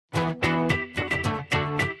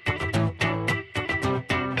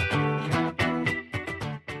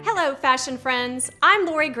Hello, fashion friends. I'm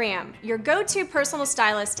Laurie Graham, your go-to personal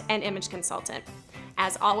stylist and image consultant.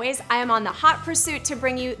 As always, I am on the hot pursuit to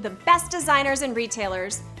bring you the best designers and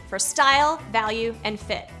retailers for style, value, and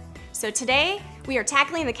fit. So today, we are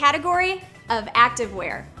tackling the category of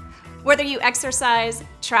activewear. Whether you exercise,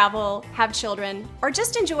 travel, have children, or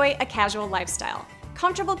just enjoy a casual lifestyle,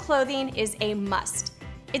 comfortable clothing is a must.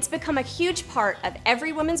 It's become a huge part of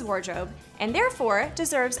every woman's wardrobe and therefore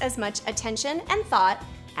deserves as much attention and thought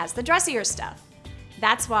as the dressier stuff.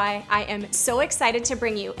 That's why I am so excited to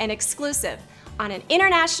bring you an exclusive on an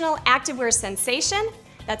international activewear sensation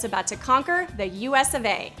that's about to conquer the US of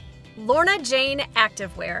A. Lorna Jane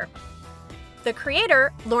Activewear. The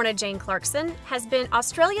creator, Lorna Jane Clarkson, has been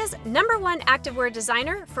Australia's #1 activewear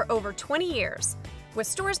designer for over 20 years. With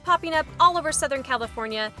stores popping up all over Southern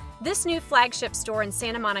California, this new flagship store in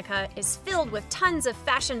Santa Monica is filled with tons of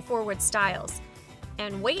fashion-forward styles.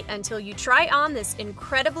 And wait until you try on this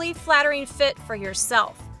incredibly flattering fit for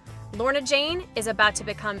yourself. Lorna Jane is about to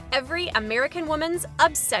become every American woman's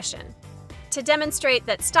obsession. To demonstrate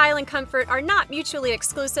that style and comfort are not mutually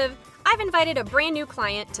exclusive, I've invited a brand new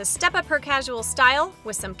client to step up her casual style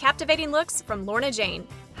with some captivating looks from Lorna Jane.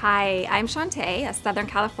 Hi, I'm Shantae, a Southern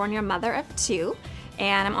California mother of 2,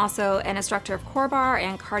 and I'm also an instructor of core bar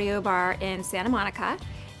and cardio bar in Santa Monica,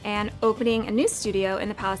 and opening a new studio in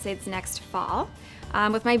the Palisades next fall.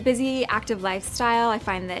 With my busy, active lifestyle, I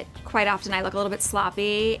find that quite often I look a little bit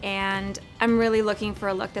sloppy, and I'm really looking for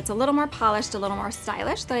a look that's a little more polished, a little more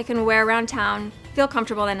stylish, that I can wear around town, feel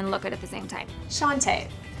comfortable in, and look good at the same time. Shantae,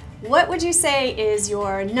 what would you say is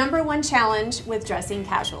your #1 challenge with dressing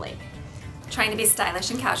casually? Trying to be stylish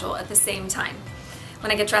and casual at the same time. When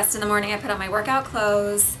I get dressed in the morning, I put on my workout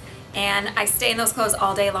clothes, and I stay in those clothes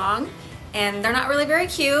all day long. And they're not really very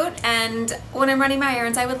cute, and when I'm running my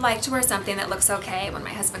errands, I would like to wear something that looks okay. When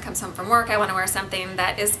my husband comes home from work, I want to wear something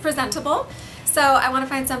that is presentable. So I want to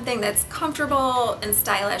find something that's comfortable and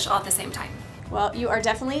stylish all at the same time. Well, you are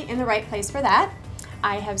definitely in the right place for that.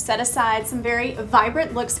 I have set aside some very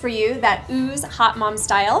vibrant looks for you that ooze hot mom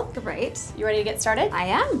style. Great. You ready to get started? I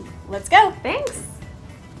am. Let's go. Thanks.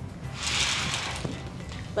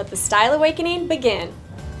 Let the style awakening begin.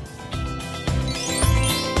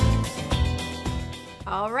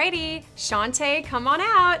 Alrighty, Shantae, come on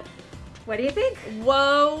out. What do you think?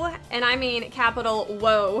 Whoa, and I mean capital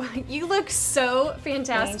whoa. You look so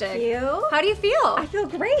fantastic. Thank you. How do you feel? I feel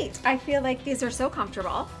great. I feel like these are so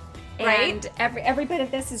comfortable. Right? And every bit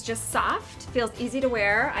of this is just soft, feels easy to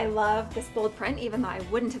wear. I love this bold print, even though I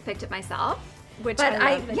wouldn't have picked it myself. Which but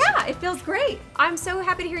yeah, it feels great. I'm so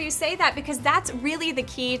happy to hear you say that, because that's really the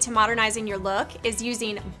key to modernizing your look, is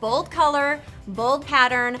using bold color, bold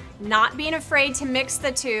pattern, not being afraid to mix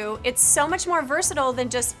the two. It's so much more versatile than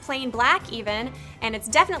just plain black even, and it's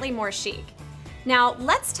definitely more chic. Now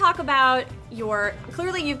let's talk about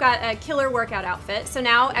clearly you've got a killer workout outfit. So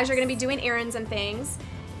now as you're gonna be doing errands and things,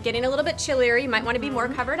 getting a little bit chillier, you might wanna be more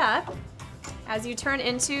covered up as you turn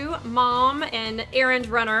into mom and errand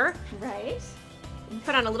runner. Right.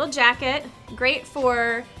 Put on a little jacket, great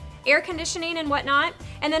for air conditioning and whatnot.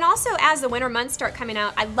 And then also as the winter months start coming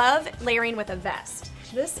out, I love layering with a vest.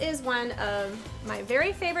 This is one of my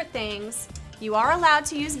very favorite things. You are allowed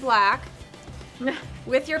to use black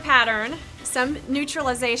with your pattern. Some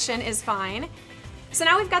neutralization is fine. So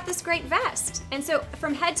now we've got this great vest. And so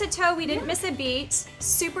from head to toe, we didn't miss a beat.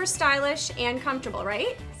 Super stylish and comfortable,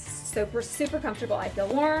 right? Super, super comfortable. I feel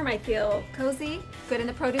warm, I feel cozy, good in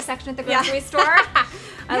the produce section at the grocery store.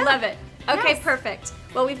 I love it. Okay, Yes. perfect.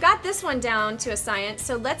 Well, we've got this one down to a science,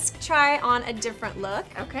 so let's try on a different look.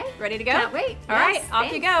 Okay. Ready to go? Can't wait. All Yes, right, off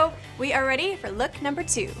thanks. you go. We are ready for look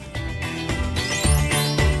 #2.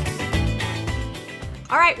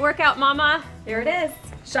 All right, workout mama. There it is.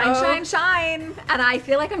 Shine, Oh. shine, shine. And I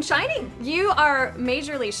feel like I'm shining. You are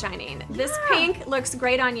majorly shining. This Yeah. pink looks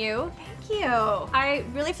great on you. Thank you. I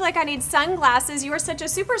really feel like I need sunglasses. You are such a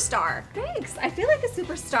superstar. Thanks. I feel like a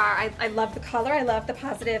superstar. I love the color. I love the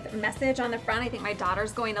positive message on the front. I think my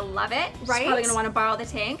daughter's going to love it. She's Right? probably going to want to borrow the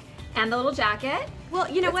tank and the little jacket. Well,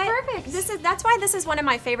 you know It's what? perfect. That's why this is one of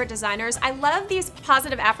my favorite designers. I love these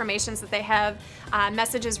positive affirmations that they have,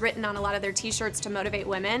 messages written on a lot of their t-shirts to motivate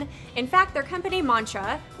women. In fact, their company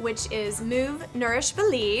mantra, which is Move, Nourish,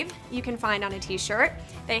 Believe, you can find on a t-shirt.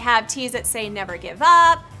 They have tees that say never give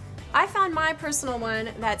up. I found my personal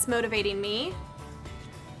one that's motivating me.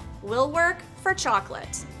 Will work for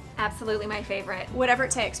chocolate. Absolutely my favorite. Whatever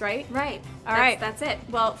it takes, right? Right. All right. That's it.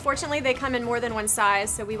 Well, fortunately they come in more than one size,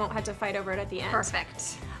 so we won't have to fight over it at the end.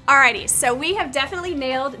 Perfect. Alrighty, so we have definitely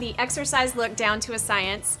nailed the exercise look down to a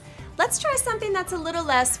science. let's try something that's a little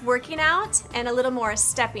less working out and a little more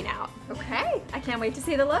stepping out. Okay, I can't wait to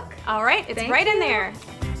see the look. All right, it's Thank right you. in there.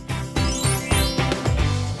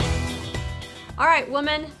 All right,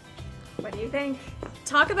 woman, What do you think?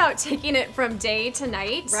 talk about taking it from day to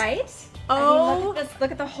night. Right? Oh. I mean, look at this.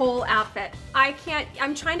 Look at the whole outfit. I can't,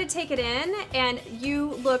 I'm trying to take it in, and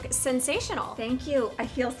you look sensational. Thank you. I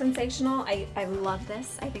feel sensational. I love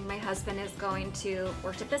this. I think my husband is going to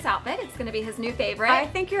worship this outfit. It's going to be his new favorite. I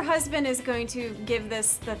think your husband is going to give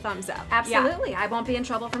this the thumbs up. Absolutely. I won't be in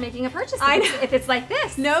trouble for making a purchase I if it's like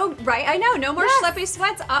this. No, right? I know. No more Yes. schleppy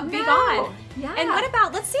sweats. Up, be No. gone. Yeah. And what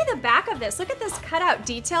about, let's see the back of this. Look at this cutout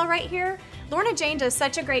detail right here. Lorna Jane does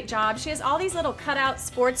such a great job. She has all these little cutout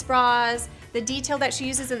sports bras, the detail that she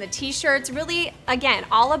uses in the t-shirts. Really, again,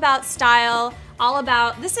 all about style, all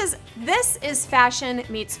about, this is fashion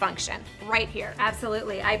meets function right here.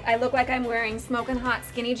 Absolutely. I look like I'm wearing smoking hot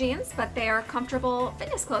skinny jeans, but they are comfortable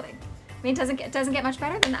fitness clothing. I mean, it doesn't get much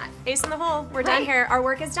better than that. Ace in the hole. We're done Right. here. Our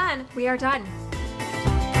work is done. We are done.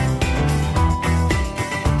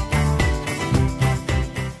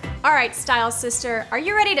 All right, style sister, are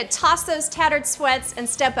you ready to toss those tattered sweats and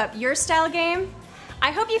step up your style game?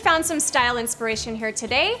 I hope you found some style inspiration here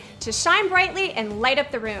today to shine brightly and light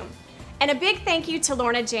up the room. And a big thank you to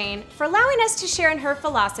Lorna Jane for allowing us to share in her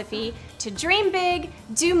philosophy to dream big,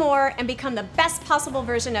 do more, and become the best possible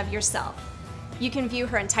version of yourself. You can view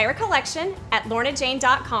her entire collection at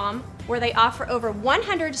lornajane.com, where they offer over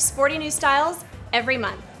 100 sporty new styles every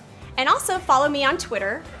month. And also follow me on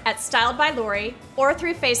Twitter at Styled by Laurie or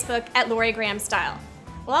through Facebook at Laurie Graham Style.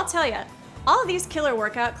 Well, I'll tell you, all of these killer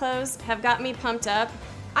workout clothes have got me pumped up.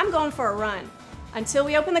 I'm going for a run. Until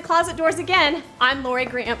we open the closet doors again, I'm Laurie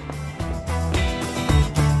Graham.